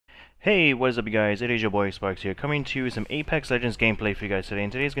Hey, what is up you guys? It is your boy Sparkz here, coming to you some Apex Legends gameplay for you guys today.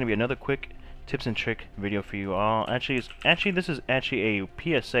 And today is going to be another quick tips and trick video for you all. This is actually a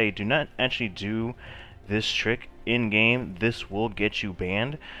PSA. Do not actually do this trick in game. This will get you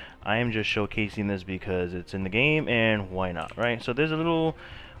banned. I am just showcasing this because it's in the game and why not, right? So there's a little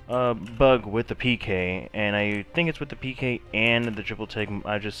bug with the PK, and I think it's with the PK and the triple take.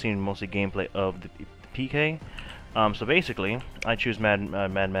 I've just seen mostly gameplay of the PK. So basically, I choose Mad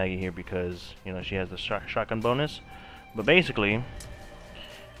Maggie here because, you know, she has the shotgun bonus. But basically,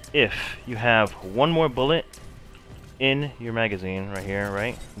 if you have one more bullet in your magazine, right here,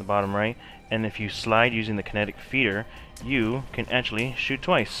 right, the bottom right, and if you slide using the kinetic feeder, you can actually shoot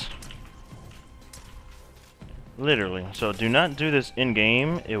twice. Literally. So do not do this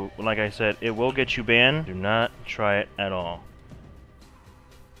in-game. Like I said, it will get you banned. Do not try it at all.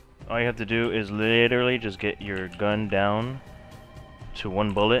 All you have to do is literally just get your gun down to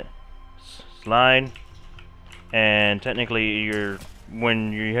one bullet, slide, and technically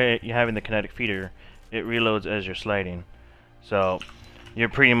when you're having the kinetic feeder, it reloads as you're sliding. So you're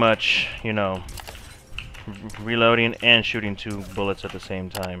pretty much, you know, reloading and shooting two bullets at the same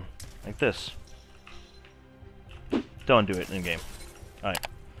time, like this. Don't do it in game. Alright.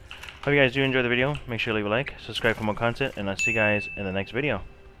 Hope you guys do enjoy the video. Make sure to leave a like, subscribe for more content, and I'll see you guys in the next video.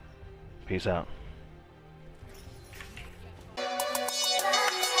 Peace out.